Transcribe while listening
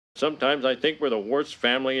Sometimes I think we're the worst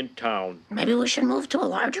family in town. Maybe we should move to a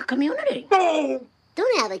larger community. No!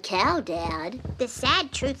 Don't have a cow, Dad. The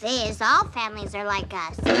sad truth is, all families are like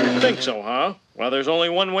us. You think so, huh? Well, there's only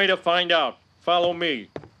one way to find out. Follow me.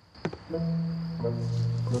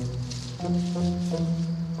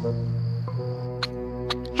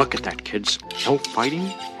 Look at that, kids. No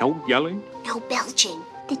fighting, no yelling. No belching.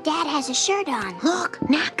 The dad has a shirt on. Look,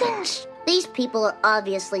 napkins. These people are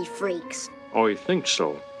obviously freaks. Oh, you think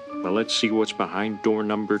so? Well, let's see what's behind door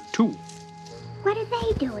number 2. What are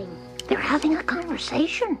they doing? They're having a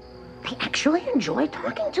conversation. They actually enjoy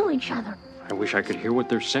talking to each other. I wish I could hear what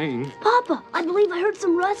they're saying. Papa, I believe I heard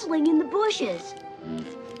some rustling in the bushes.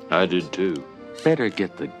 I did too. Better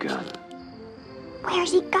get the gun.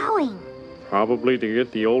 Where's he going? Probably to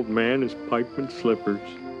get the old man his pipe and slippers.